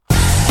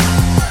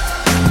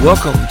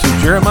Welcome to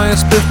Jeremiah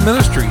Smith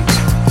Ministries,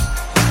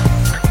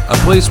 a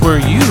place where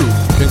you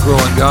can grow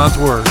in God's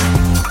Word.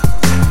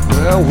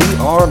 Well, we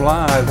are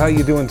live. How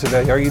you doing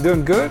today? Are you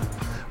doing good?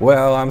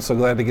 Well, I'm so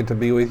glad to get to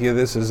be with you.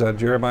 This is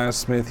Jeremiah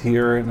Smith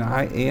here, and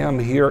I am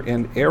here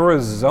in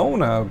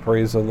Arizona,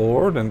 praise the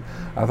Lord. And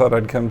I thought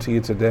I'd come to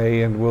you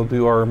today, and we'll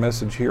do our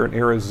message here in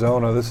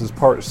Arizona. This is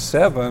part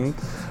 7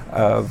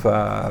 of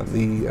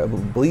the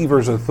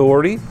Believer's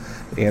Authority.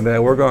 And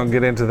we're going to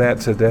get into that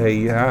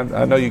today.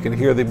 I know you can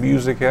hear the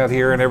music out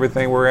here and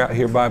everything. We're out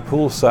here by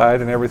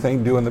poolside and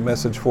everything doing the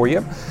message for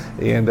you.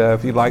 And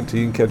if you'd like to,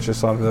 you can catch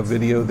us on the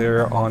video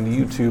there on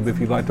YouTube. If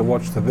you'd like to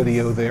watch the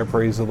video there,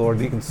 praise the Lord.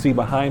 You can see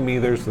behind me,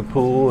 there's the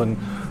pool and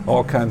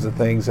all kinds of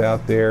things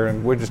out there.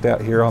 And we're just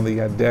out here on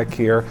the deck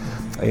here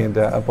and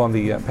up on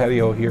the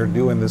patio here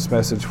doing this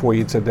message for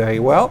you today.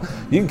 Well,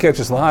 you can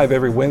catch us live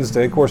every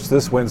Wednesday. Of course,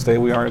 this Wednesday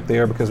we aren't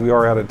there because we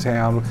are out of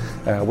town.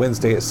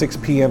 Wednesday at 6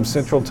 p.m.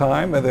 Central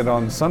Time, and then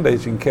on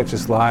Sundays you can catch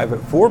us live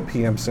at 4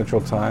 p.m. Central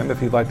Time if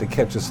you'd like to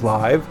catch us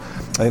live.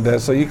 And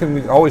so you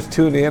can always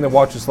tune in and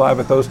watch us live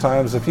at those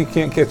times. If you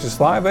can't catch us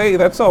live, hey,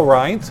 that's all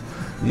right.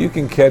 You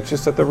can catch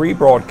us at the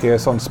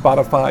rebroadcast on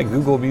Spotify,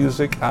 Google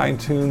Music,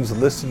 iTunes,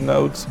 Listen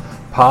Notes,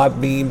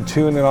 Podbean,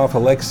 TuneIn off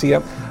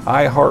Alexia,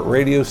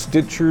 iHeartRadio,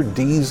 Stitcher,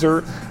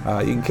 Deezer.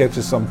 You can catch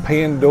us on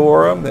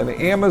Pandora and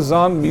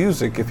Amazon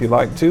Music if you'd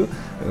like to.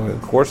 And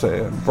of course,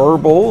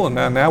 Verbal, and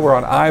now we're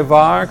on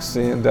iVox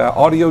and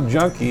Audio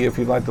Junkie if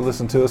you'd like to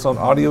listen to us on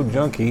Audio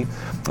Junkie.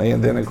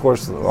 And then, of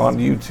course, on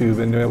YouTube.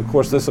 And, of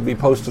course, this will be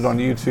posted on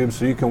YouTube,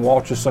 so you can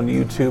watch us on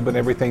YouTube and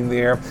everything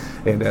there.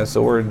 And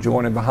so we're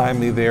joining behind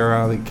me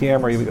there, the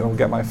camera. I've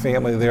got my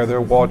family there.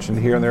 They're watching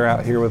here, and they're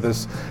out here with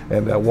us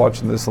and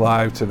watching this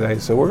live today.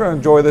 So we're going to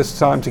enjoy this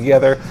time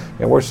together,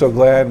 and we're so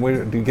glad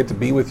we get to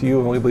be with you,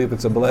 and we believe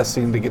it's a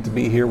blessing to get to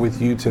be here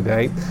with you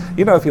today.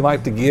 You know, if you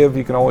like to give,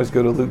 you can always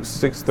go to Luke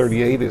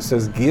 6:38. It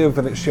says, "Give,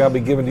 and it shall be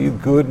given to you,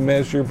 good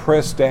measure,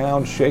 pressed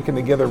down, shaken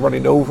together,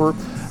 running over."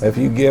 If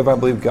you give, I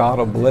believe God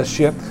will bless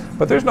you.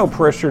 But there's no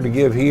pressure to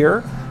give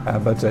here.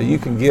 But you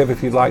can give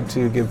if you'd like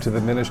to give to the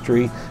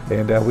ministry,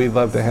 and we'd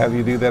love to have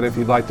you do that if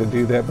you'd like to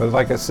do that. But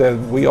like I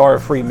said, we are a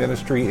free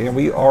ministry, and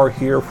we are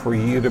here for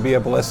you to be a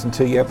blessing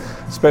to you,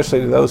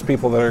 especially to those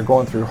people that are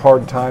going through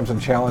hard times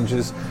and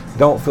challenges.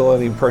 Don't feel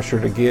any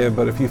pressure to give,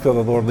 but if you feel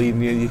the Lord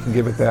leading you, you can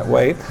give it that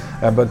way.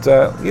 But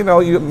you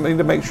know, you need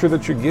to make sure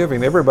that you're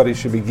giving. Everybody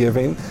should be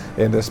giving,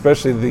 and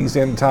especially these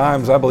end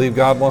times, I believe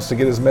God wants to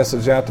get His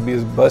message out to be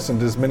a blessing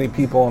to as many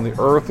people on the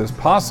earth as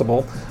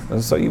possible.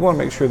 And so you want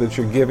to make sure that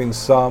you're giving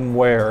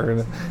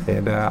somewhere,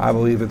 and I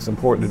believe it's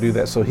important to do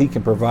that so He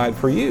can provide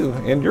for you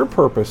and your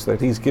purpose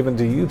that He's given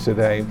to you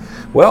today.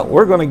 Well,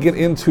 we're going to get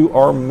into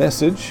our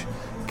message,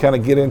 kind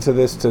of get into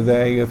this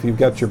today. If you've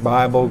got your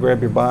Bible, grab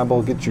your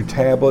Bible, get your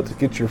tablet,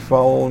 get your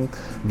phone,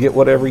 get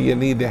whatever you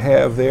need to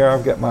have there.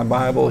 I've got my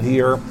Bible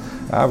here.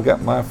 I've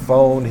got my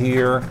phone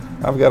here.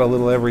 I've got a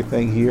little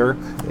everything here,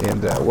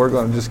 and we're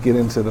going to just get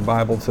into the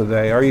Bible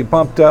today. Are you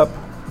pumped up?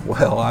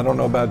 Well, I don't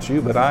know about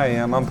you, but I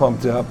am. I'm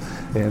pumped up,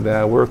 and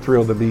we're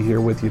thrilled to be here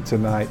with you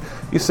tonight.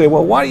 You say,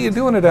 well, why are you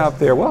doing it out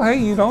there? Well, hey,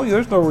 you know,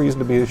 there's no reason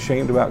to be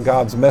ashamed about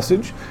God's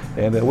message,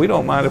 and we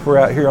don't mind if we're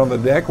out here on the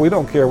deck. We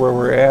don't care where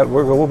we're at.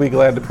 We'll be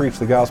glad to preach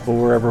the gospel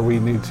wherever we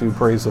need to,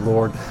 praise the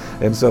Lord.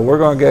 And so we're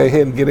going to go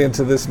ahead and get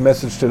into this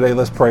message today.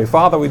 Let's pray.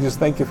 Father, we just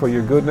thank you for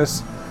your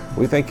goodness.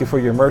 We thank you for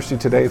your mercy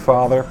today,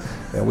 Father,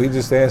 and we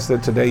just ask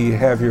that today you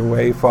have your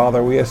way,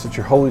 Father. We ask that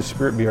your Holy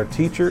Spirit be our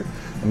teacher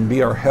and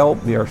be our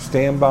help, be our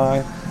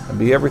standby, and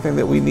be everything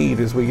that we need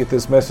as we get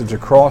this message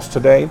across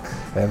today.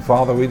 And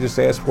Father, we just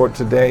ask for it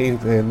today,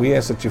 and we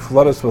ask that you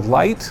flood us with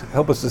light,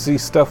 help us to see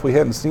stuff we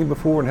hadn't seen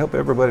before, and help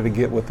everybody to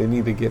get what they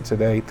need to get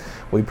today.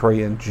 We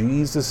pray in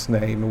Jesus'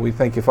 name, and we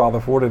thank you, Father,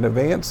 for it in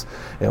advance,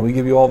 and we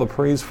give you all the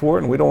praise for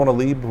it. And we don't want to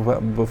leave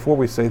before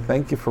we say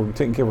thank you for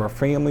taking care of our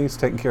families,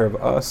 taking care of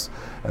us,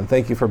 and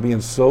thank you for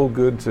being so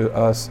good to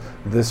us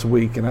this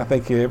week. And I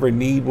thank you every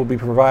need will be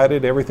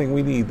provided, everything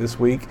we need this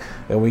week,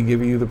 and we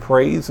give you the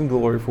praise and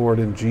glory for it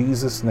in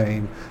Jesus'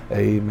 name.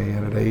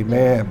 Amen and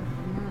amen.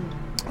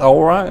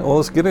 All right, well,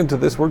 let's get into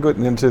this. We're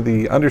getting into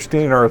the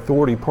Understanding Our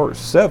Authority, Part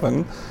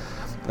 7.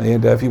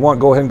 And if you want,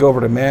 go ahead and go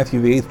over to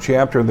Matthew, the 8th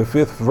chapter, and the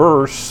 5th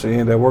verse,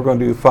 and we're going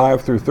to do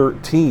 5 through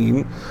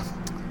 13.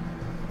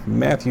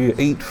 Matthew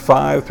 8,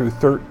 5 through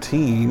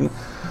 13.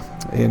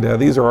 And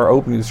these are our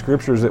opening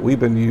scriptures that we've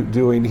been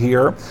doing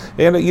here.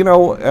 And, you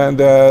know, and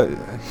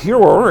here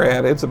where we're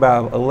at, it's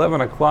about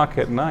 11 o'clock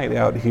at night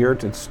out here.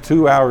 It's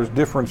 2 hours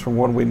difference from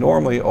when we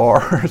normally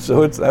are.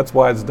 So that's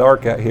why it's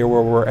dark out here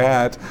where we're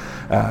at.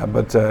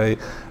 But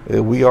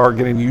we are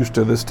getting used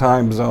to this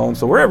time zone.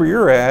 So wherever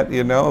you're at,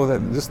 you know,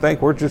 just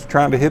think we're just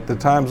trying to hit the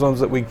time zones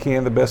that we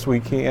can the best we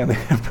can.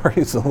 And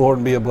praise the Lord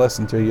and be a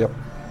blessing to you.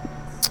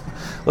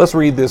 Let's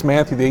read this,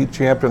 Matthew, the 8th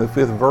chapter, the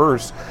 5th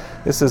verse.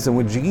 It says, "And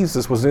when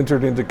Jesus was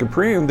entered into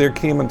Capernaum, there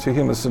came unto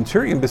him a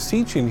centurion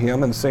beseeching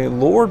him, and saying,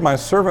 Lord, my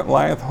servant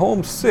lieth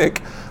home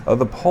sick of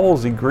the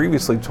palsy,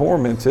 grievously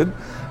tormented.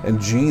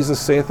 And Jesus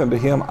saith unto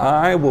him,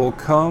 I will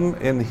come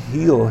and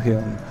heal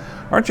him."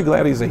 Aren't you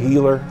glad he's a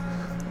healer?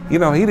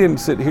 he didn't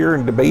sit here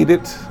and debate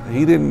it.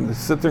 He didn't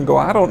sit there and go,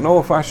 I don't know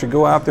if I should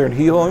go out there and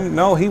heal him.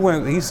 No,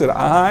 he said,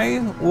 I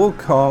will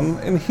come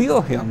and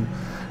heal him.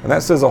 And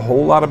that says a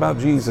whole lot about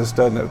Jesus,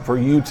 doesn't it, for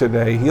you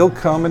today. He'll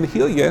come and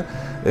heal you.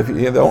 If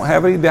you don't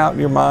have any doubt in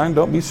your mind,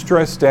 don't be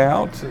stressed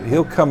out.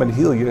 He'll come and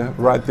heal you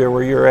right there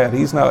where you're at.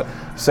 He's not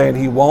saying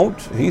he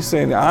won't. He's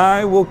saying,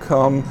 I will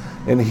come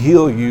and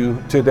heal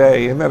you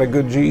today. Isn't that a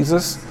good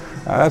Jesus?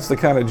 That's the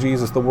kind of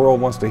Jesus the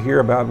world wants to hear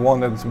about, one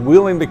that's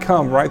willing to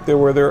come right there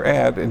where they're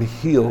at and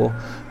heal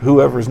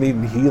whoever's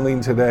needing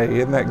healing today.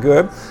 Isn't that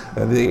good?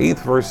 The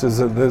 8th verse is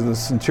the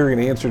centurion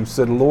answered and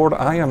said, Lord,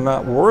 I am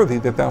not worthy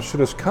that thou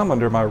shouldest come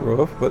under my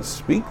roof, but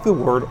speak the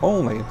word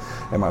only,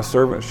 and my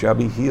servant shall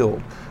be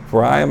healed.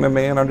 For I am a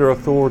man under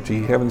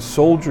authority, having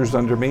soldiers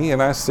under me,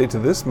 and I say to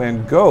this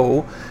man,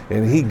 go,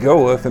 and he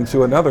goeth, and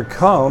to another,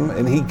 come,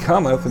 and he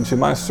cometh, and to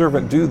my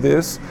servant, do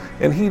this,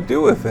 and he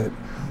doeth it.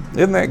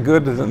 Isn't that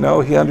good to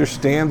know? He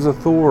understands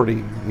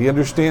authority. He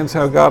understands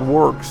how God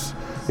works.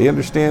 He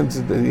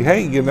understands that,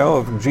 hey,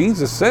 if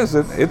Jesus says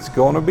it, it's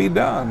going to be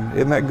done.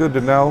 Isn't that good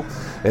to know?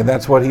 And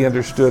that's what he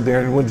understood there.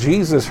 And when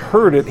Jesus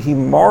heard it, he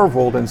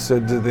marveled and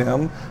said to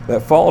them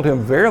that followed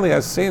him, verily I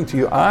say unto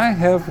you, I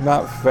have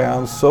not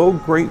found so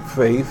great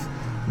faith,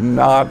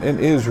 not in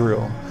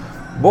Israel.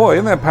 Boy,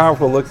 isn't that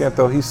powerful to look at,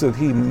 though? He said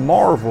he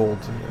marveled.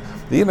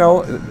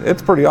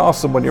 It's pretty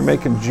awesome when you're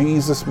making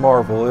Jesus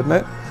marvel, isn't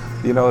it?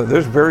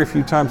 There's very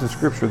few times in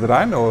Scripture that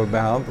I know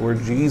about where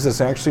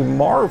Jesus actually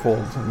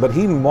marveled, but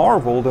he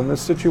marveled in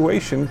this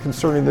situation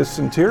concerning this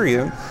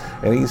centurion,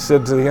 and he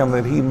said to him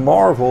that he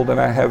marveled, and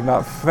I have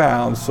not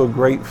found so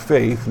great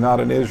faith, not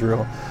in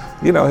Israel.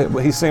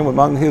 He's saying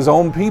among his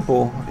own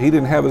people, he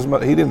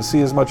didn't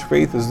see as much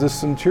faith as this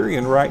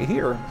centurion right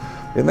here.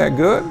 Isn't that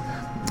good?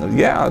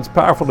 Yeah, it's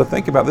powerful to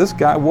think about. This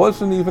guy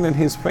wasn't even in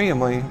his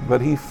family, but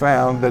he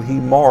found that he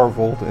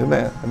marveled. And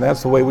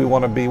that's the way we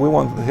want to be. We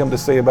want him to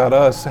say about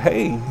us,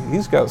 hey,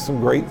 he's got some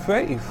great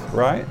faith,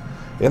 right?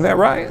 Isn't that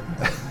right?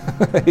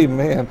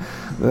 Amen.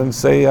 Then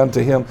say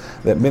unto him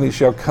that many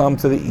shall come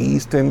to the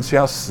east and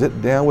shall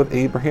sit down with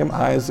Abraham,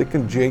 Isaac,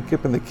 and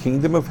Jacob in the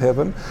kingdom of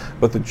heaven.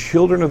 But the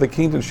children of the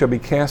kingdom shall be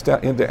cast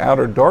out into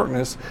outer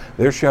darkness.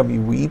 There shall be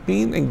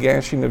weeping and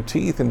gnashing of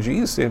teeth. And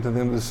Jesus said to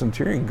them, the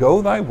centurion,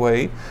 go thy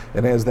way,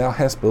 and as thou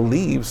hast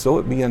believed, so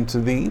it be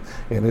unto thee.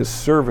 And his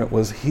servant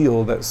was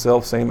healed that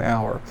selfsame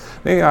hour.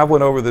 Now, I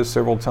went over this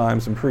several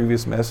times in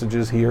previous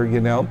messages here,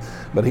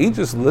 but he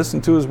just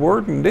listened to his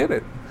word and did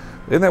it.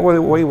 Isn't that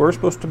the way we're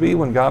supposed to be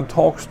when God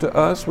talks to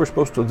us? We're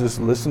supposed to just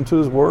listen to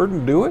his word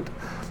and do it.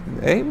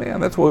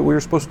 Amen. That's what we're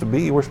supposed to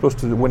be. We're supposed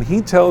to, when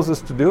he tells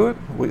us to do it,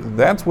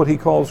 that's what he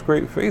calls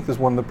great faith, is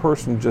when the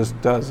person just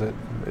does it.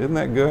 Isn't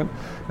that good?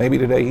 Maybe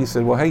today he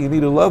said, well, hey, you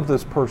need to love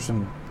this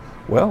person.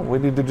 Well, we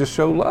need to just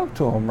show love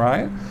to them,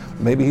 right?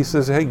 Maybe he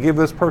says, hey, give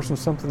this person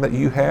something that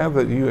you have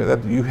that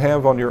you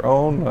have on your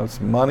own,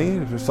 some money,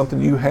 or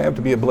something you have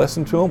to be a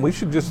blessing to them. We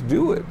should just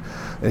do it.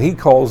 And he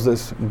calls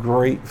this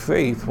great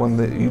faith when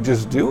you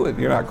just do it.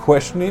 You're not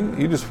questioning.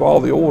 You just follow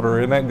the order.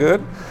 Isn't that good?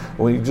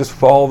 When you just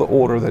follow the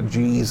order that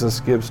Jesus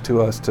gives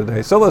to us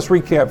today. So let's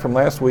recap from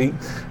last week.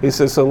 He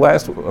says, so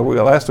last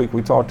week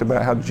we talked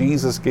about how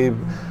Jesus gave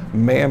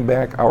man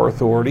back our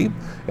authority.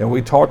 And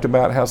we talked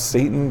about how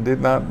Satan did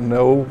not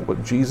know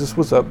what Jesus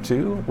was up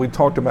to. We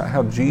talked about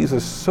how Jesus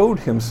sowed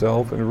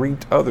himself and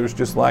reaped others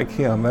just like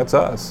him. That's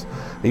us.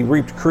 He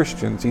reaped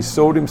Christians. He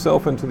sowed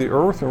himself into the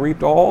earth and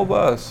reaped all of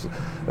us.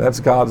 That's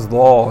God's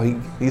law.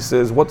 He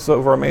says,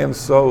 whatsoever a man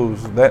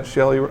sows, that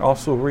shall he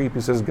also reap.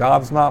 He says,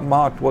 God's not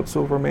mocked.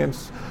 Whatsoever a man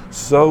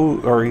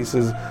sows, or he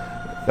says,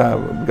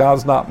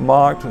 God's not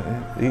mocked.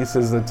 He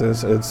says that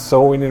it's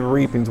sowing and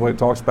reaping is what it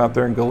talks about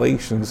there in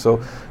Galatians.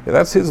 So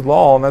that's his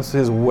law, and that's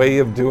his way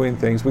of doing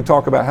things. We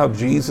talk about how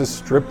Jesus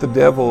stripped the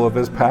devil of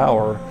his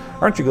power.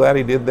 Aren't you glad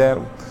he did that?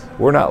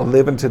 We're not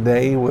living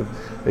today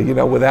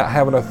without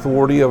having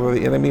authority over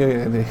the enemy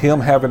and him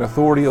having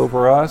authority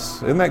over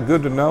us. Isn't that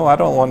good to know? I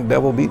don't want the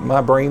devil beating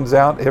my brains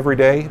out every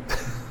day.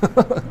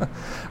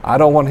 I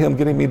don't want him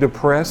getting me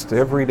depressed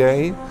every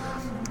day.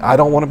 I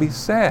don't want to be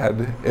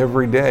sad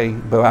every day,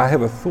 but I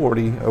have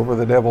authority over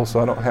the devil, so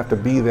I don't have to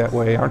be that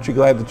way. Aren't you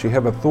glad that you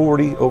have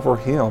authority over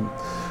him?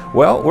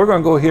 Well, we're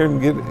going to go here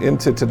and get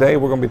into today.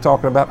 We're going to be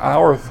talking about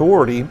our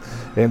authority,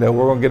 and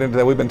we're going to get into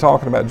that. We've been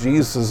talking about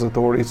Jesus'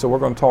 authority, so we're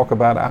going to talk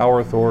about our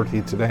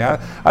authority today.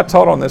 I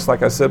taught on this,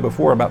 like I said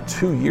before, about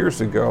 2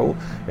 years ago,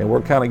 and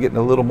we're kind of getting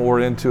a little more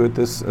into it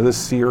this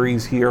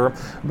series here.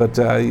 But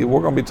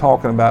we're going to be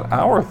talking about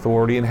our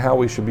authority and how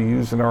we should be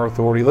using our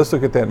authority. Let's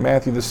look at that.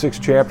 Matthew, the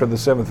 6th chapter, the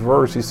 7th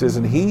verse. He says,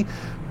 and he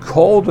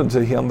called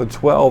unto him the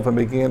 12 and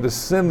began to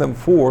send them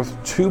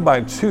forth 2 by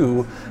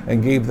 2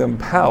 and gave them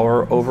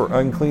power over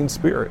unclean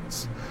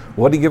spirits.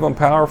 What did he give them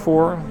power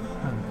for?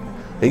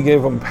 He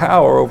gave them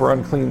power over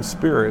unclean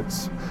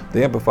spirits.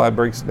 The Amplified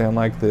breaks it down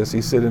like this.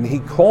 He said, and he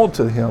called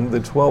to him the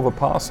 12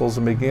 apostles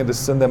and began to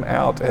send them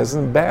out as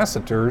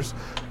ambassadors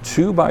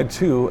 2 by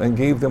 2 and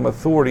gave them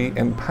authority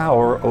and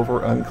power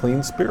over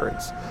unclean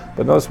spirits.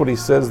 But notice what he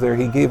says there.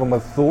 He gave them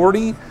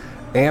authority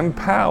and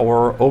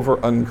power over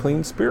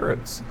unclean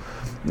spirits.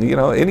 You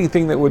know,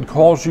 anything that would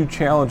cause you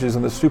challenges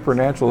in the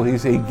supernatural,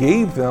 he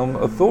gave them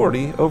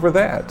authority over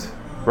that,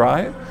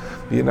 right?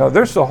 You know,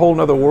 there's a whole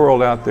nother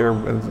world out there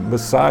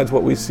besides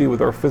what we see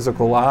with our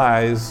physical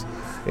eyes.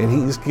 And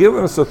he's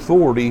given us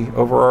authority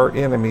over our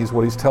enemies,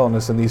 what he's telling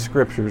us in these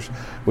scriptures.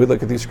 We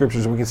look at these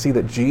scriptures and we can see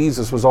that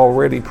Jesus was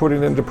already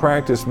putting into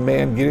practice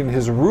man getting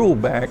his rule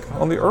back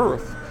on the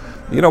earth.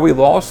 You know, we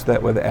lost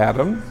that with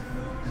Adam.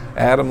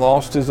 Adam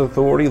lost his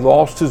authority,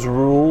 lost his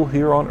rule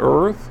here on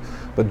earth.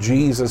 But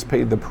Jesus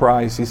paid the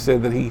price. He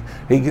said that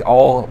he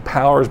all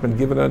power has been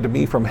given unto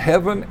me from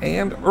heaven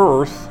and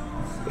earth,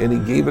 and he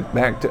gave it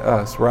back to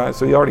us, right?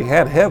 So he already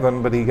had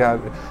heaven, but he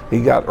got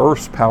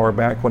earth's power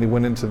back when he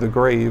went into the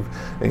grave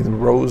and he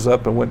rose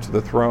up and went to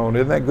the throne.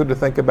 Isn't that good to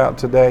think about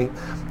today?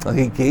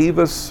 He gave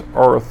us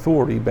our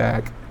authority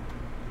back.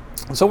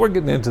 So we're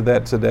getting into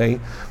that today.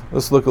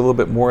 Let's look a little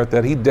bit more at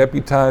that. He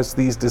deputized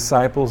these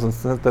disciples and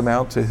sent them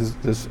out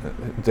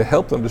to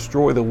help them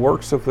destroy the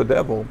works of the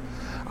devil.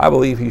 I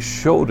believe he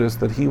showed us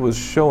that he was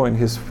showing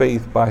his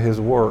faith by his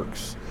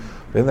works.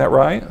 Isn't that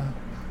right?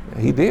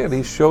 He did.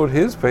 He showed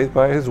his faith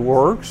by his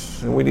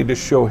works, and we need to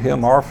show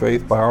him our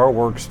faith by our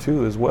works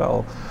too as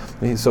well.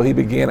 So he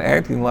began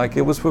acting like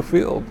it was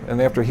fulfilled. And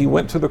after he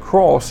went to the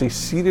cross, he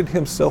seated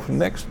himself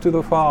next to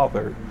the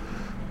Father.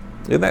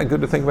 Isn't that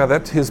good to think about?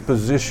 That's his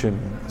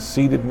position,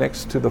 seated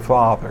next to the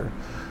Father.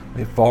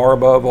 Far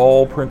above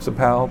all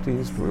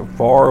principalities,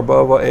 far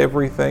above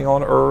everything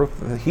on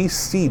earth. He's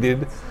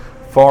seated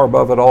far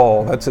above it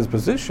all. That's his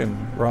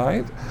position,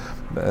 right?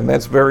 And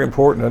that's very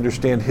important to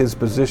understand his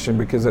position,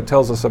 because it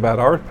tells us about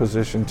our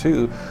position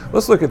too.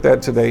 Let's look at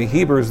that today.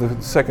 Hebrews, the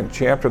 2nd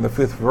chapter, the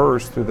 5th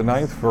verse through the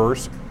 9th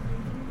verse.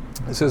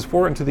 It says,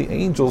 "For unto the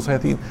angels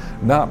hath he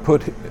not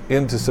put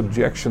into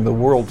subjection the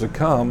world to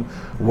come,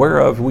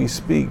 whereof we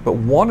speak. But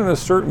one in a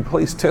certain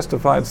place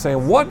testified,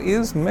 saying, What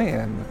is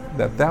man,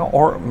 that thou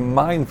art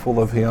mindful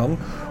of him?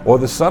 Or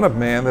the Son of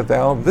Man, that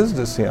thou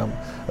visitest him?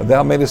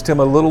 Thou madest him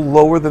a little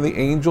lower than the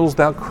angels.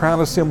 Thou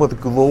crownest him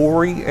with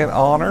glory and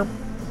honor,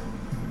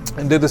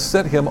 and didst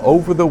set him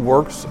over the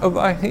works of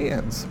thy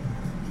hands."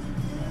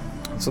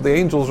 So the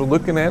angels are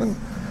looking at him,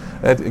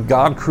 at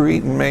God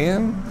creating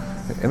man,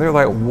 and they're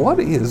like, what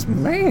is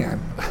man?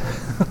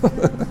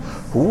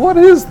 What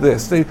is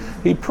this?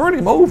 He put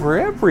him over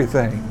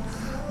everything.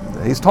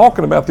 He's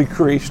talking about the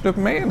creation of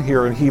man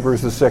here in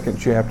Hebrews, the 2nd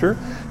chapter.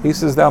 He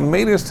says, "Thou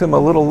madest him a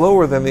little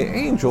lower than the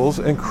angels,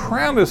 and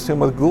crownest him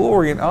with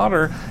glory and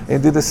honor,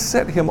 and didst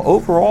set him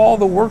over all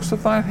the works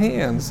of thy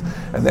hands.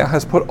 And thou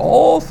hast put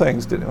all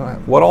things,"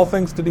 what all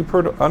things did he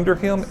put under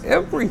him?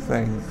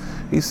 Everything.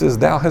 He says,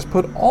 "Thou hast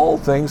put all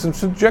things in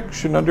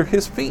subjection under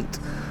his feet.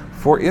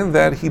 For in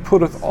that he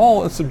putteth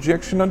all in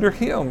subjection under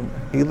him.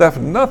 He left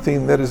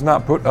nothing that is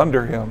not put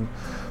under him."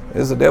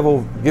 Is the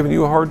devil giving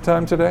you a hard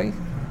time today?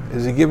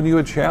 Is he giving you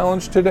a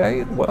challenge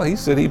today? Well, he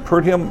said he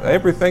put him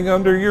everything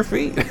under your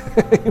feet.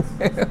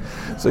 Amen.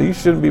 So you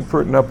shouldn't be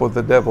putting up with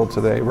the devil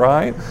today,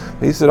 right?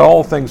 He said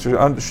all things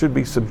should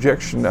be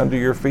subjection under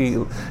your feet.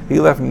 He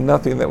left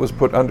nothing that was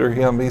put under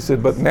him. He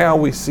said, but now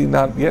we see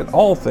not yet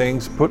all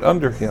things put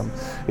under him.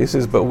 He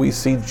says, but we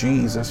see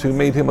Jesus, who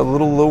made him a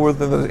little lower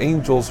than the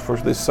angels for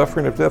the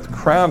suffering of death,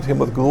 crowned him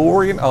with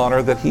glory and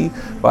honor, that he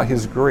by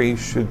his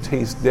grace should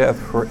taste death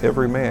for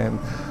every man.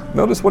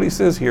 Notice what he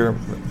says here.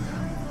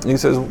 He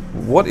says,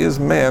 what is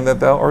man that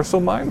thou art so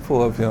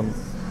mindful of him?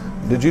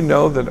 Did you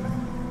know that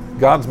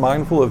God's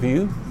mindful of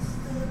you?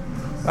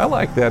 I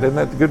like that. Isn't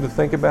that good to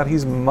think about?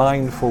 He's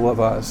mindful of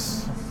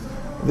us.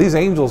 These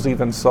angels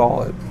even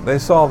saw it. They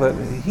saw that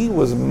he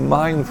was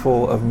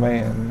mindful of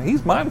man.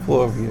 He's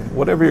mindful of you.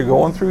 Whatever you're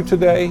going through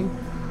today,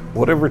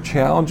 whatever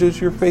challenges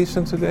you're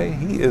facing today,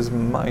 he is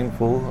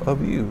mindful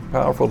of you.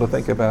 Powerful to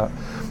think about.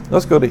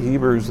 Let's go to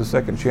Hebrews, the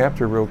 2nd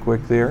chapter real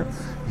quick there.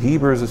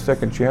 Hebrews, the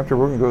 2nd chapter.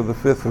 We're going to go to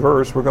the 5th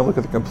verse. We're going to look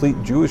at the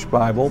complete Jewish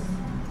Bible.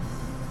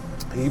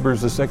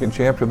 Hebrews, the 2nd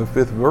chapter, the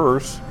 5th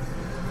verse.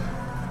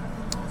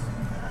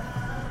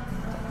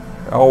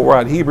 All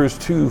right, Hebrews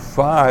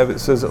 2:5, it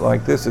says it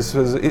like this. It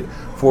says,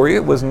 for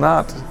it was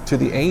not to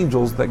the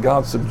angels that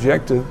God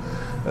subjected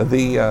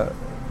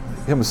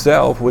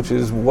himself, which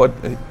is what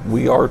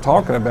we are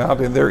talking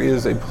about, and there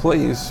is a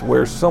place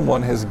where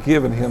someone has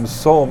given him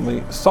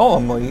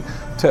solemnly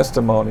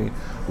testimony.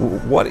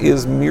 What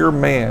is mere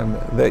man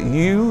that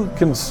you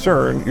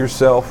concern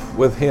yourself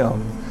with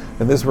him?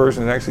 And this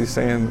version is actually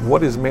saying,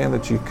 what is man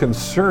that you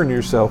concern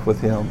yourself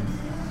with him?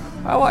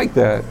 I like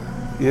that.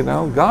 You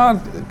know,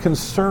 God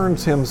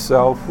concerns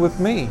himself with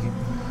me.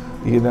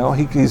 You know,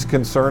 he's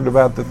concerned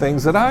about the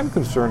things that I'm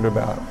concerned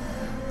about.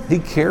 He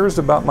cares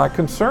about my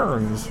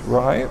concerns,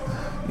 right?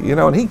 You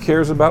know, and he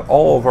cares about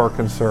all of our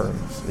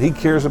concerns. He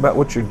cares about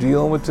what you're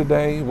dealing with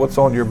today, what's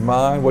on your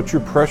mind, what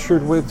you're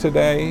pressured with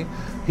today.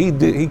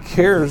 He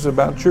cares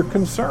about your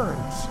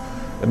concerns.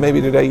 And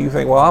maybe today you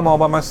think, well, I'm all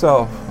by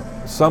myself.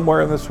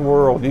 somewhere in this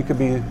world. You could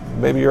be,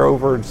 maybe you're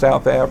over in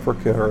South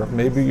Africa, or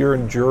maybe you're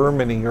in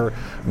Germany, or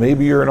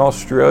maybe you're in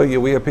Australia.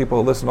 We have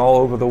people that listen all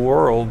over the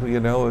world,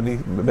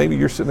 and maybe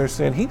you're sitting there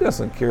saying, he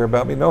doesn't care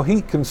about me. No,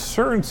 he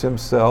concerns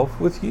himself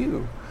with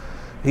you.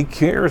 He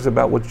cares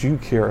about what you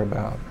care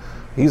about.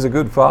 He's a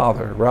good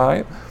father,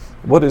 right?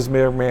 What is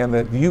mere man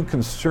that you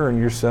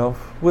concern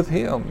yourself with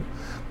him?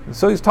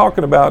 So he's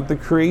talking about the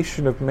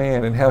creation of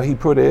man and how he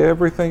put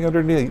everything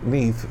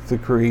underneath the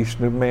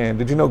creation of man.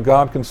 Did you know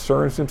God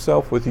concerns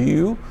himself with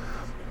you?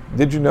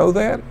 Did you know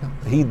that?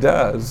 He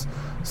does.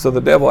 So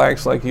the devil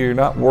acts like you're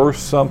not worth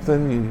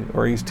something,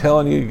 or he's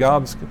telling you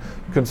God's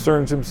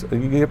concerns himself.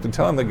 You have to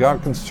tell him that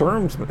God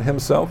concerns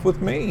himself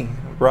with me,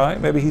 right?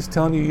 Maybe he's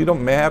telling you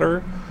don't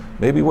matter.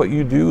 Maybe what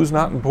you do is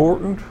not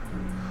important.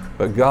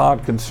 But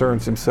God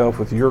concerns himself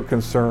with your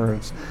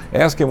concerns.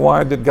 Ask him,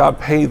 why did God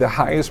pay the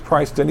highest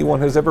price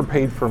anyone has ever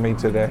paid for me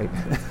today?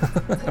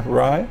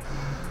 Right?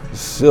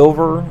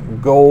 Silver,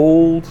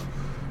 gold.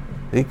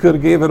 He could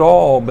have gave it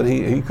all, but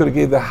he could have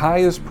gave the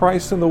highest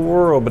price in the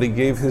world, but he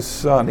gave his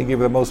son. He gave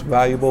the most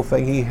valuable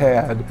thing he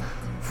had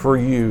for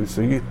you.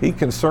 So he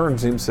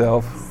concerns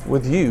himself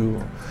with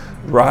you,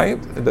 right?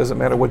 It doesn't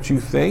matter what you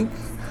think.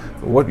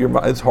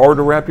 It's hard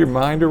to wrap your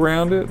mind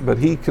around it, but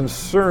he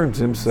concerns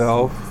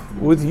himself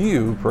with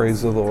you,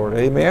 praise the Lord.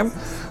 Amen.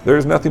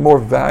 There's nothing more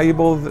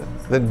valuable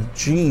than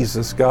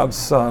Jesus, God's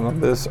Son, on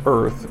this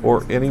earth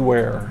or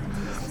anywhere.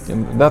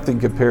 And nothing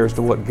compares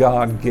to what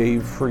God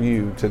gave for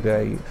you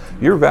today.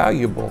 You're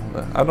valuable.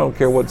 I don't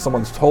care what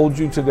someone's told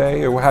you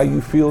today or how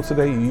you feel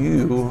today.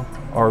 You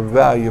are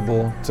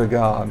valuable to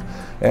God.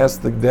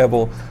 Ask the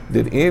devil,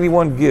 did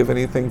anyone give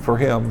anything for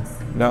him?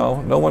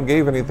 No one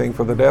gave anything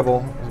for the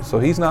devil. So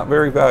he's not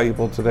very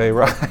valuable today,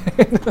 right?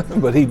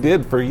 But he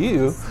did for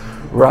you,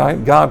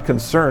 right? God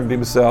concerned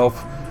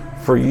himself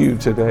for you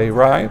today,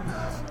 right?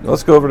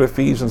 Let's go over to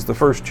Ephesians, the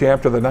first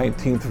chapter, the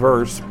 19th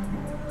verse.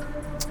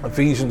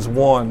 Ephesians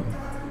 1.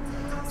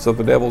 So if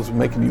the devil's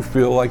making you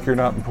feel like you're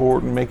not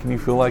important, making you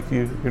feel like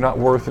you're not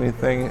worth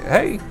anything,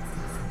 hey,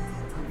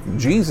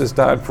 Jesus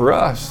died for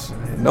us.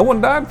 No one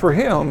died for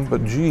him,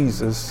 but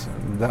Jesus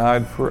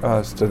died for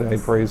us today.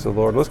 Praise the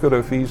Lord. Let's go to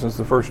Ephesians,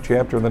 the first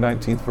chapter, the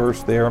 19th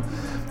verse there.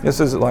 It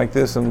says it like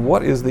this, and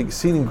what is the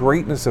exceeding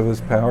greatness of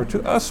his power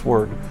to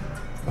usward,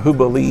 who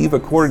believe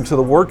according to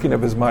the working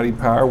of his mighty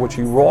power, which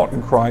he wrought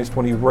in Christ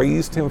when he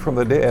raised him from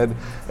the dead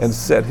and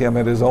set him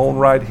at his own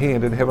right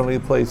hand in heavenly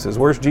places.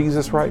 Where's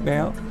Jesus right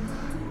now?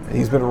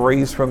 He's been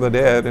raised from the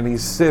dead, and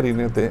he's sitting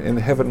in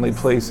heavenly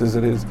places.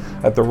 It is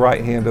at the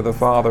right hand of the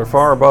Father,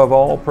 far above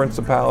all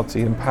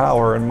principality and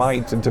power and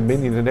might and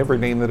dominion and every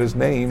name that is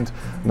named,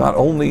 not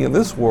only in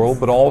this world,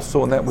 but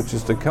also in that which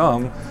is to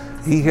come.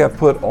 He hath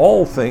put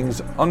all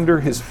things under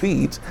his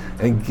feet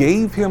and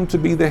gave him to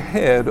be the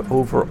head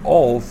over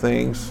all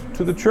things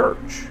to the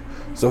church.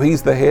 So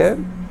he's the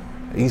head.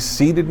 He's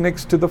seated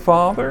next to the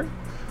Father.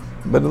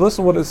 But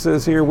listen what it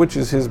says here, which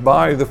is his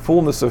body, the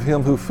fullness of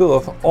him who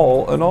filleth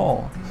all in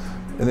all.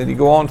 And then you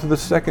go on to the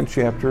second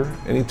chapter,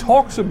 and he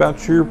talks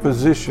about your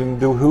position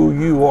to who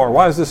you are.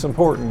 Why is this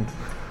important?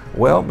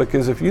 Well,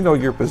 because if you know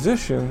your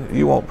position,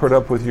 you won't put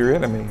up with your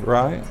enemy,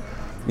 right?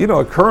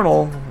 A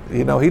colonel,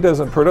 he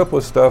doesn't put up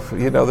with stuff, that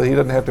he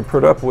doesn't have to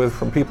put up with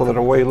from people that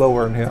are way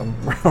lower than him,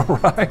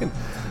 right?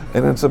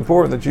 And it's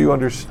important that you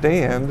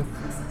understand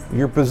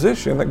your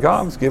position that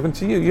God's given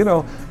to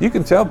you. You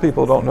can tell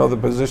people don't know the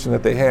position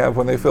that they have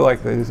when they feel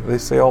like they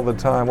say all the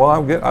time, well,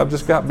 I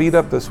just got beat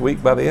up this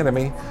week by the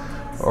enemy,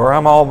 or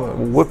I'm all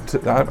whooped.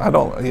 I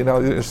don't,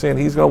 they're saying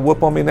he's going to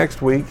whoop on me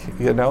next week.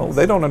 They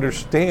don't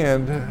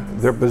understand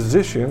their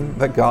position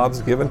that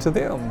God's given to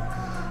them.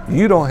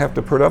 You don't have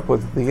to put up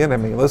with the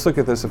enemy. Let's look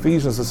at this.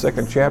 Ephesians, the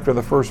second chapter,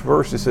 the first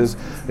verse. It says,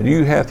 and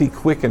you hath he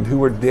quickened who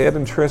were dead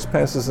in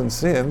trespasses and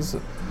sins.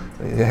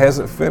 It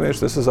hasn't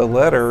finished. This is a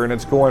letter, and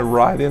it's going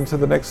right into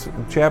the next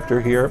chapter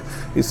here.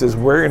 He says,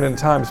 wherein in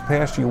times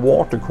past you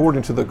walked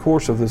according to the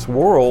course of this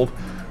world,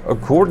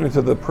 according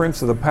to the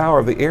prince of the power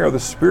of the air, the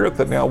spirit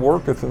that now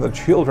worketh in the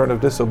children of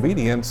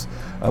disobedience,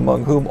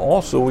 among whom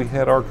also we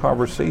had our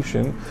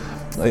conversation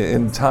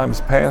in times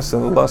past in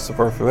the lusts of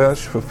our flesh,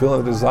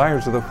 fulfilling the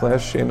desires of the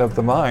flesh and of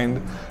the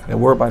mind, and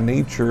were by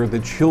nature the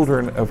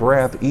children of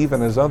wrath,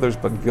 even as others.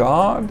 But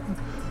God,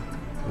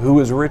 who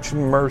is rich in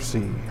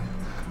mercy,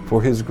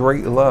 for his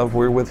great love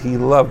wherewith he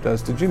loved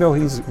us. Did you know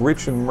he's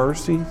rich in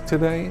mercy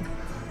today?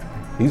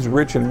 He's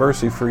rich in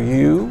mercy for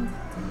you.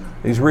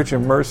 He's rich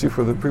in mercy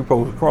for the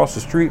people across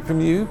the street from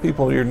you,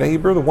 people, your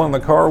neighbor, the one in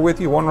the car with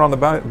you, one on the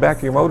back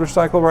of your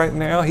motorcycle right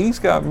now. He's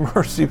got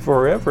mercy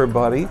for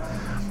everybody.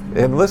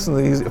 And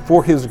listen,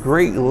 for his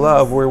great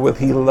love wherewith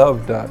he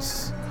loved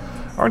us.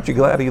 Aren't you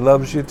glad he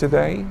loves you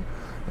today?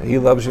 He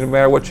loves you no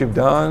matter what you've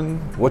done,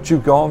 what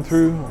you've gone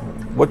through,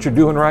 what you're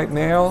doing right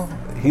now.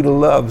 He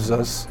loves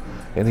us.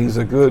 And he's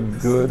a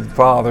good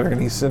father,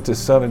 and he sent his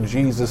son, and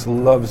Jesus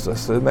loves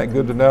us. Isn't that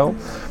good to know?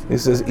 He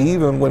says,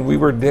 even when we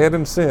were dead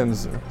in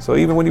sins, so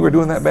even when you were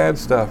doing that bad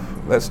stuff,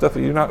 that stuff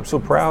that you're not so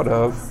proud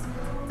of,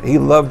 He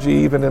loved you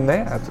even in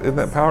that. Isn't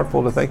that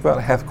powerful to think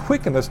about? Hath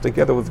quickened us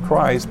together with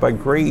Christ. By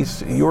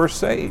grace you're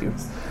saved.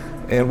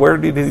 And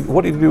what did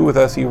he do with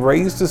us? He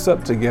raised us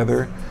up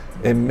together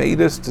and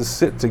made us to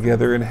sit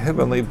together in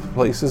heavenly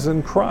places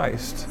in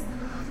Christ.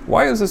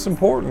 Why is this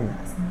important?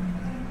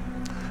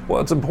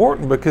 Well, it's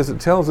important because it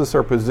tells us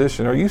our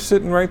position. Are you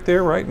sitting right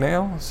there right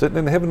now, sitting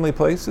in heavenly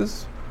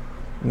places?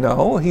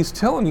 No, he's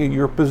telling you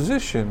your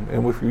position.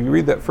 And if you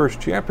read that first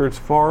chapter, it's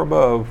far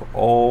above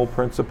all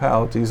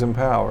principalities and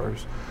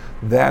powers.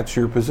 That's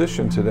your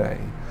position today.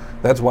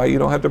 That's why you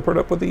don't have to put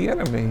up with the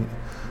enemy.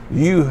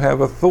 You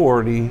have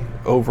authority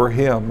over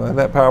him. Isn't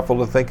that powerful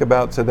to think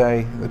about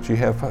today? That you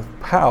have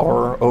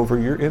power over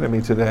your enemy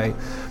today.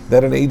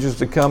 That in ages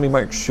to come he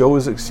might show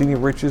his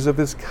exceeding riches of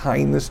his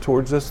kindness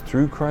towards us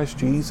through Christ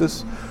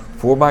Jesus.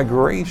 For by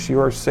grace you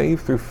are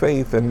saved through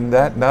faith, and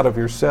that not of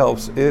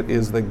yourselves. It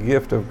is the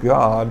gift of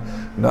God,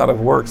 not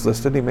of works,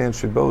 lest any man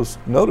should boast.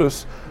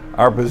 Notice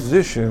our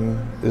position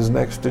is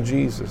next to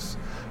Jesus.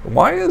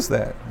 Why is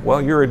that?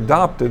 Well, you're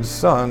adopted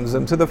sons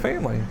into the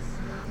family.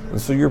 And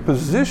so your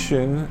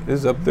position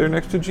is up there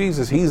next to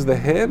Jesus. He's the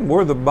head,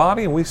 we're the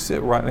body, and we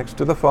sit right next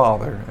to the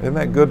Father. Isn't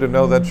that good to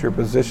know that's your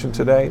position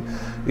today?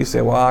 You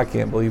say, well, I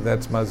can't believe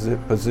that's my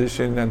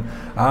position, and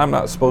I'm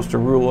not supposed to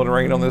rule and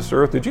reign on this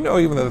earth. Did you know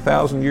even the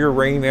 1,000-year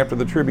reign after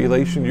the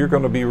tribulation, you're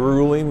going to be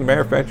ruling?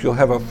 Matter of fact, you'll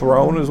have a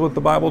throne, is what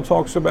the Bible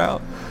talks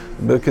about.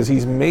 Because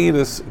he's made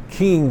us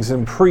kings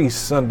and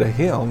priests unto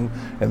him,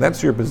 and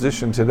that's your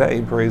position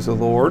today, praise the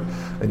Lord.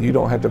 And you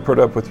don't have to put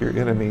up with your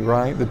enemy,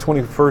 right? The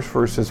 21st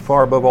verse says,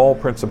 far above all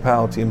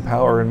principality and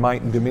power and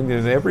might and dominion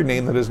and every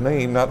name that is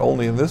named, not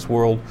only in this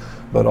world,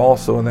 but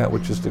also in that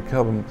which is to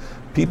come.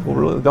 People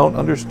really don't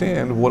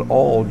understand what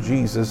all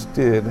Jesus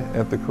did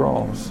at the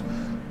cross.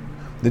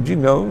 Did you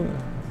know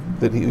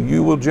that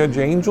you will judge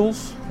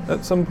angels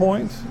at some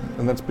point?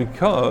 And that's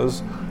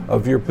because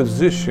of your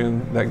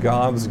position that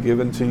God's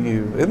given to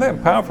you. Isn't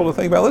that powerful to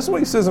think about? Listen to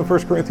what he says in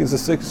 1 Corinthians,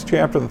 the 6th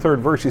chapter, the 3rd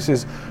verse. He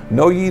says,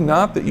 know ye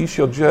not that ye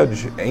shall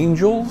judge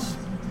angels?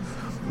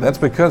 That's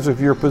because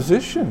of your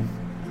position,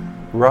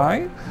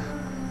 right?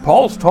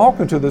 Paul's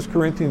talking to this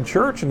Corinthian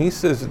church, and he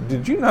says,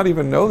 did you not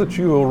even know that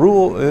you will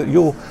rule,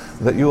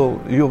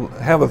 you'll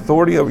have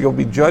authority, you'll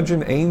be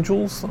judging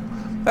angels?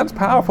 That's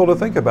powerful to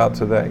think about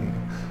today.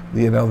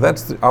 You know,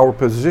 that's our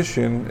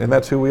position, and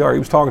that's who we are. He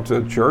was talking to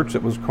a church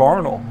that was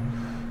carnal.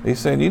 He's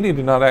saying you need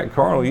to not act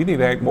carnal. You need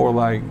to act more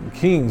like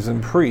kings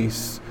and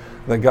priests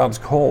that God's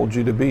called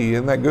you to be.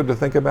 Isn't that good to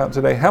think about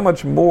today? How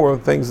much more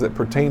things that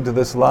pertain to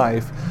this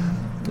life?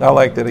 I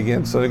like that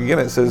again. So again,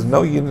 it says,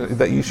 know ye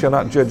that you shall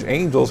not judge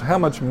angels. How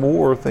much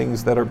more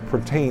things that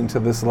pertain to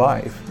this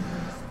life?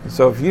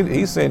 So if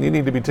he's saying you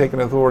need to be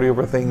taking authority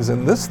over things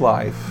in this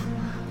life,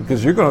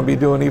 because you're going to be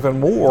doing even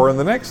more in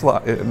the next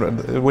life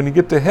when you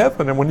get to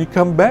heaven and when you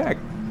come back.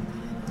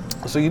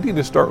 So you need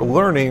to start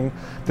learning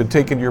to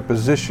take in your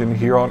position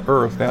here on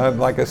earth. Now,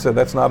 like I said,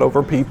 that's not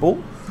over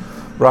people,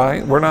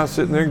 right? We're not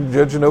sitting there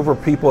judging over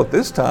people at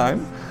this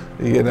time,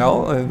 you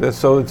know. And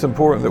so it's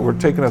important that we're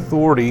taking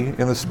authority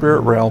in the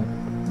spirit realm.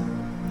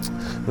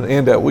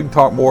 And we can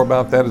talk more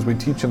about that as we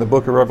teach in the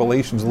book of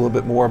Revelations a little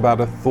bit more about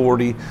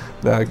authority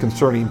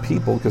concerning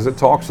people, because it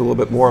talks a little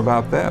bit more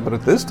about that. But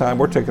at this time,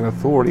 we're taking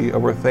authority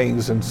over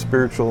things in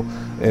spiritual,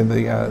 in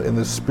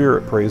the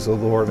spirit, praise the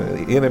Lord.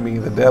 The enemy,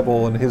 the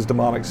devil, and his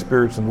demonic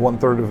spirits, and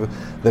 1/3 of it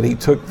that he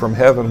took from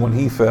heaven when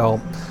he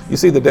fell. You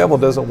see, the devil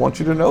doesn't want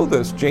you to know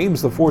this.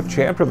 James, the 4th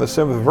chapter, the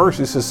 7th verse,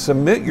 he says,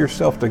 submit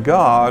yourself to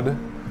God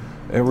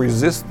and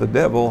resist the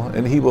devil,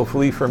 and he will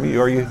flee from you.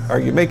 Are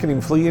you making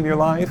him flee in your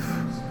life?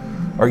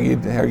 Are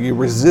you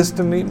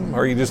resisting him,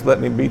 or are you just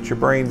letting him beat your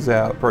brains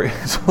out?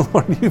 Praise the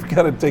Lord. You've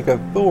got to take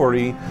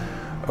authority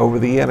over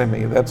the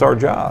enemy. That's our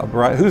job,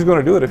 right? Who's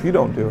going to do it if you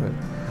don't do it,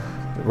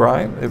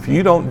 right? If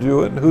you don't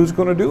do it, who's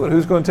going to do it?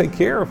 Who's going to take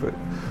care of it?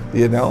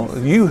 You know,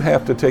 you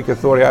have to take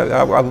authority.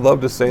 I'd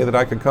love to say that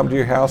I could come to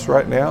your house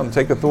right now and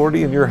take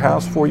authority in your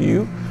house for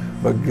you,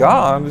 but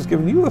God has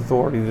given you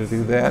authority to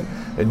do that,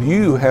 and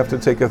you have to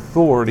take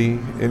authority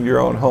in your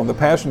own home. The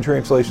Passion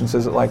Translation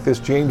says it like this,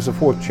 James, the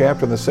 4th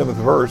chapter, the 7th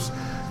verse.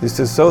 It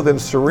says, so then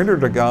surrender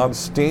to God,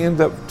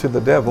 stand up to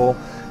the devil,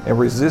 and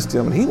resist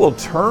him, and he will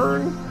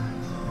turn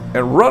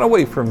and run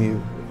away from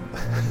you.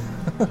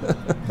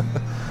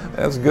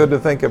 That's good to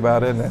think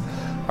about, isn't it?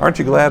 Aren't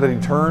you glad that he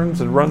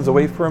turns and runs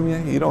away from you?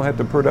 You don't have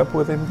to put up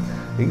with him.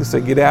 He can say,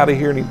 get out of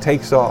here, and he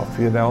takes off,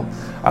 you know.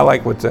 I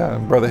like what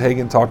Brother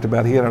Hagin talked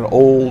about. He had an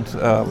old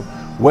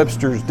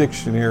Webster's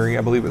Dictionary.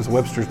 I believe it was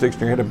Webster's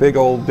Dictionary. He had a big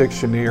old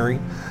dictionary.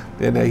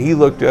 And he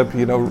looked up,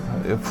 you know,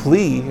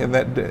 flee in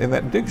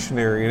that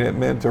dictionary, and it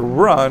meant to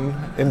run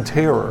in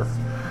terror.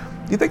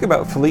 You think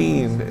about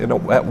fleeing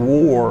at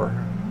war.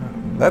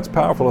 That's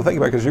powerful to think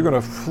about, because you're going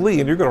to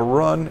flee and you're going to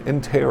run in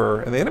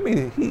terror. And the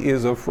enemy, he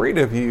is afraid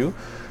of you.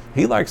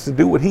 He likes to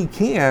do what he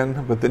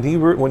can, but then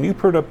when you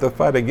put up the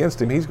fight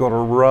against him, he's going to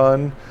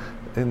run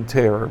in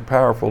terror.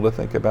 Powerful to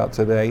think about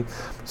today.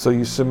 So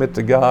you submit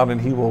to God, and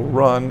he will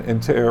run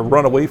in terror,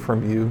 run away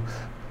from you.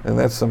 And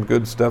that's some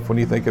good stuff when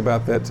you think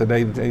about that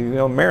today.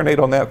 Marinate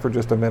on that for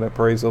just a minute.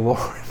 Praise the Lord.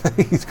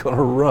 He's going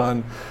to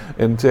run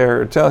in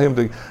terror. Tell him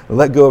to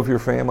let go of your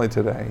family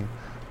today.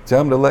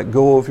 Tell him to let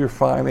go of your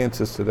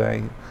finances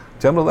today.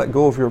 Tell him to let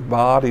go of your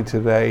body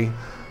today.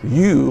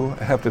 You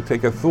have to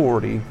take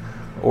authority,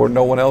 or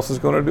no one else is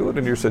going to do it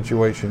in your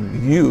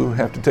situation. You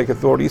have to take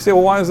authority. You say,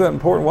 well, why is that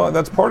important? Well,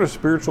 that's part of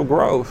spiritual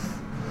growth.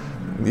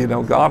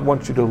 God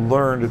wants you to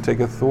learn to take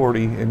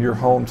authority in your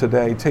home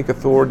today. Take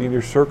authority in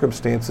your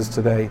circumstances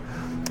today.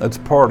 That's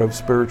part of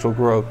spiritual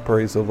growth.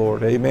 Praise the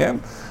Lord.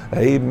 Amen.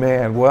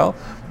 Amen. Well,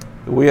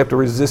 we have to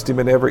resist him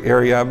in every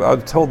area.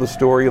 I've told the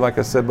story, like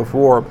I said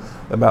before,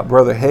 about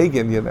Brother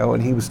Hagin,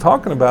 and he was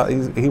talking about,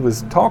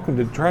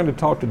 trying to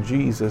talk to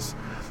Jesus.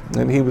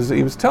 And he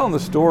was telling the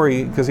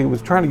story because he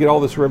was trying to get all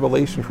this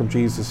revelation from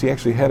Jesus. He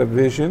actually had a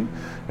vision,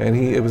 and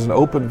it was an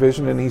open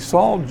vision, and he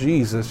saw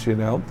Jesus,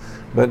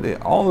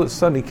 But all of a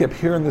sudden he kept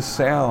hearing this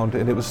sound,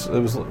 and it was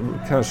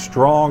kind of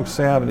strong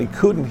sound, and he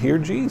couldn't hear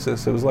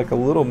Jesus. It was like a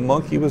little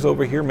monkey was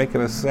over here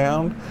making a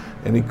sound,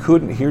 and he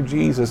couldn't hear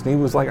Jesus. And he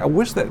was like, I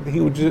wish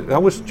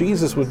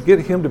Jesus would get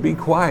him to be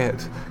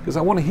quiet, because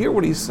I want to hear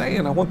what he's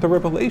saying. I want the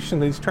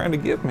revelation that he's trying to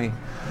give me.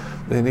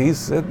 And he's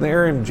sitting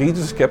there, and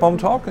Jesus kept on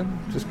talking,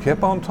 just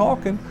kept on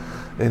talking.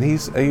 And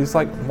he's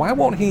like, why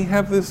won't he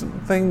have this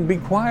thing be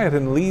quiet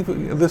and leave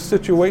this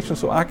situation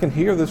so I can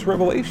hear this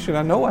revelation?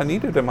 I know I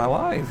need it in my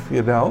life,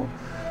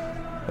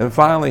 And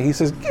finally he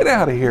says, get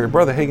out of here.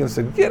 Brother Hagin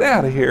said, get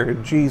out of here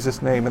in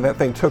Jesus' name. And that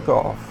thing took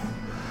off.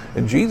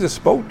 And Jesus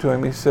spoke to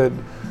him. He said,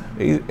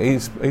 he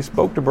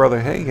spoke to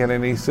Brother Hagin,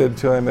 and he said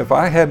to him,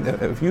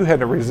 if you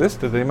hadn't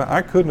resisted him,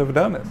 I couldn't have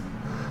done it.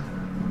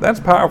 That's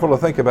powerful to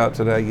think about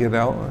today,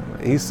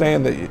 He's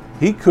saying that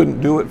he couldn't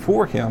do it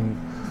for him,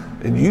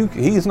 and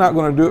he's not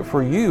going to do it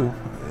for you.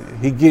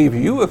 He gave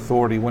you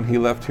authority when he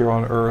left here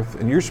on earth,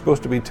 and you're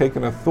supposed to be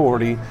taking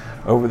authority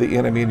over the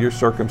enemy in your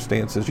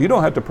circumstances. You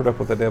don't have to put up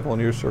with the devil in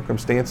your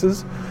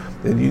circumstances,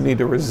 and you need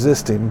to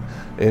resist him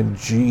in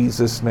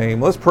Jesus' name.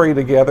 Let's pray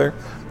together,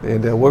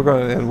 and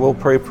we'll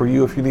pray for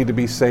you if you need to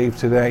be saved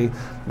today.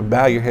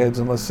 Bow your heads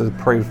and let's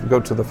pray. Go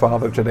to the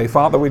Father today.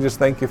 Father, we just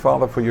thank you,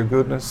 Father, for your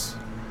goodness.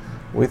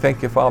 We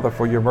thank you, Father,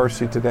 for your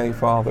mercy today,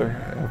 Father.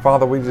 And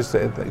Father, we just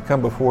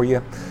come before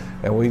you,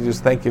 and we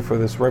just thank you for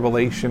this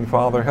revelation,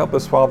 Father. Help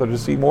us, Father, to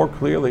see more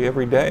clearly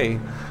every day,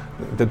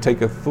 to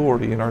take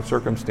authority in our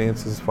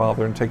circumstances,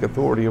 Father, and take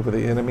authority over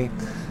the enemy.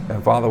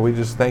 And Father, we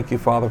just thank you,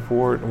 Father,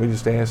 for it. And we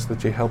just ask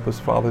that you help us,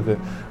 Father,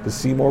 to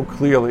see more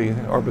clearly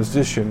our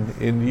position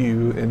in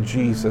you, in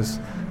Jesus.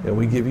 And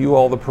we give you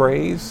all the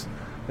praise,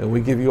 and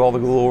we give you all the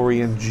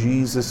glory in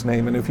Jesus'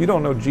 name. And if you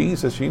don't know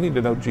Jesus, you need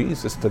to know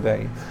Jesus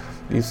today.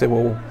 You say,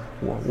 well,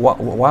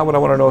 why would I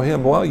want to know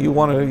him? Well, you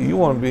want to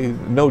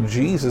know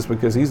Jesus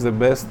because he's the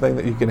best thing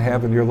that you can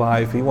have in your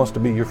life. He wants to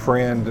be your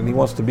friend, and he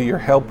wants to be your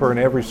helper in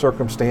every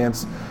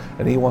circumstance,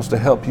 and he wants to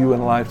help you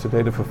in life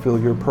today to fulfill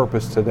your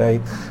purpose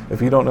today.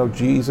 If you don't know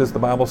Jesus, the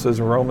Bible says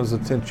in Romans the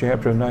 10th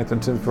chapter, 9th and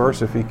 10th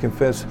verse, if you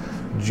confess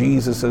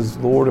Jesus as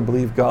Lord and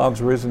believe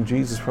God's risen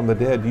Jesus from the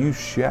dead, you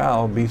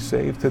shall be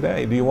saved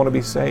today. Do you want to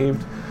be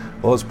saved?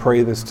 Well, let's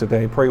pray this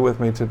today. Pray with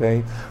me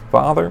today.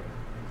 Father,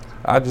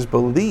 I just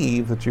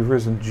believe that you've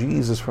risen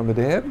Jesus from the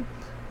dead,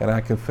 and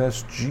I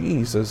confess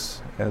Jesus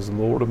as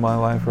Lord of my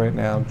life right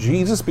now.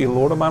 Jesus, be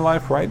Lord of my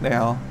life right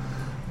now,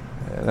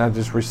 and I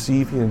just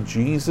receive you in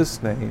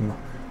Jesus' name.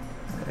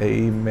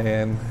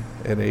 Amen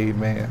and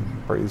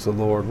amen. Praise the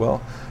Lord.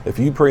 Well, if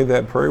you pray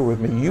that prayer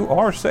with me, you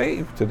are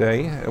saved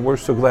today, and we're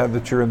so glad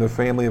that you're in the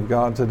family of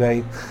God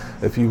today.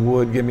 If you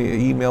would,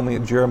 email me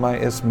at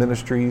Jeremiah S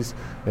Ministries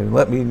and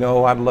let me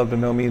know. I'd love to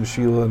know. Me and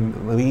Sheila and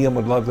Liam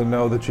would love to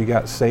know that you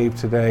got saved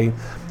today.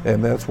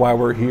 And that's why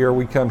we're here.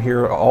 We come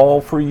here all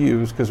for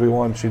you, because we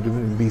want you to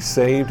be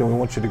saved, and we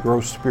want you to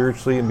grow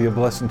spiritually and be a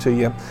blessing to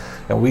you.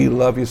 And we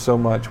love you so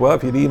much. Well,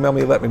 if you'd email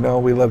me, let me know.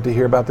 We love to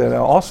hear about that.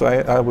 Now, also,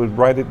 I would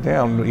write it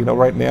down.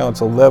 Right now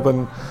it's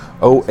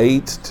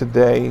 11:08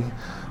 today.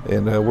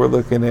 And we're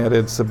looking at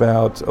it's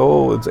April the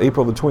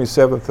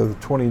 27th of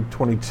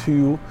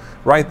 2022.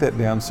 Write that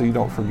down so you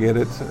don't forget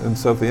it. And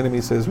so if the enemy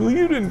says, well,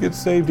 you didn't get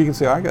saved, you can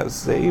say, I got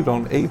saved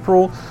on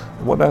April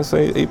the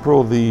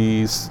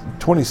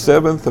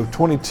 27th of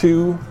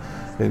 22.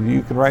 And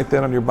you can write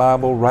that on your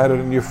Bible, put it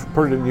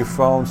in your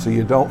phone so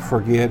you don't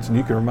forget. And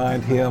you can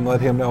remind him,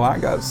 let him know I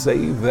got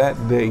saved that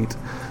date.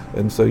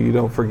 And so you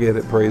don't forget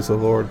it. Praise the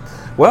Lord.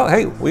 Well,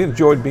 hey, we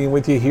enjoyed being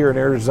with you here in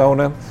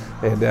Arizona.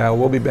 And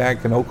we'll be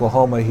back in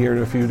Oklahoma here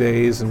in a few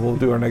days, and we'll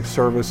do our next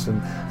service,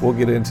 and we'll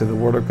get into the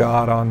Word of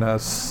God on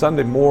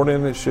Sunday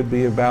morning. It should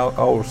be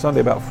Sunday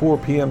about 4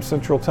 p.m.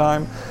 Central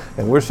Time.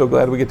 And we're so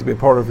glad we get to be a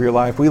part of your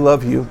life. We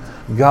love you.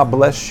 God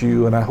bless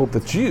you, and I hope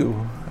that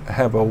you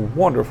have a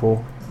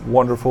wonderful,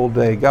 wonderful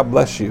day. God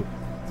bless you.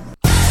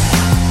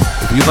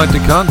 If you'd like to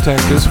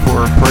contact us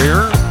for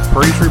prayer,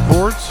 praise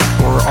reports,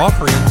 or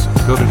offerings,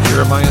 go to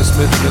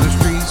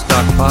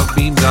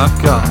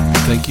JeremiahSmithMinistries.podbean.com.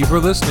 Thank you for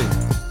listening.